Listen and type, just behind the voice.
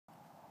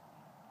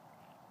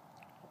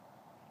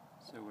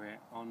So we're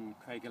on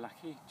Crag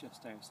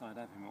just outside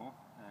Aviemore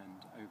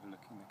and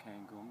overlooking the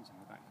caringorms in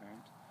the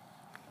background,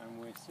 and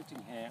we're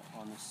sitting here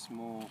on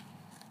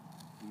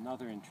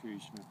another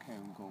intrusion of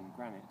caringorm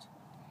granite.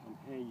 And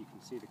here you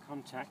can see the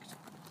contact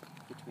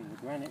between the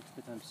granite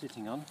that I'm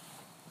sitting on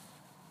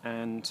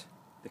and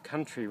the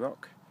country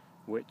rock,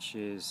 which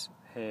is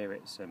here.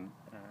 It's a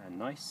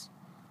gneiss,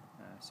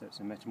 so it's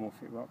a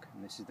metamorphic rock,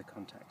 and this is the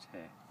contact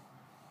here.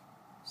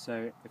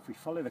 So if we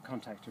follow the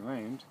contact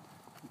around,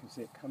 you can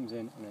see it comes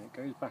in and then it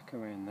goes back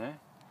around there,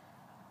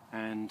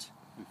 and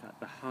in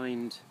fact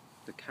behind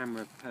the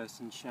camera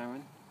person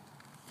Sharon,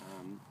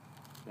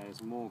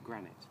 there's more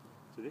granite.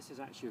 So this is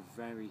actually a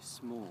very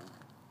small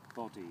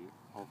body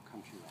of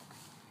country rock,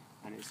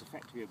 and it's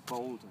effectively a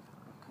boulder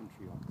of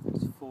country rock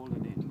that's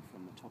fallen in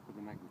from the top of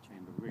the magma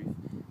chamber roof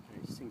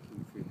and is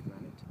sinking through the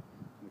granite,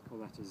 and we call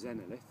that a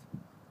xenolith,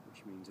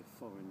 which means a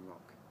foreign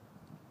rock.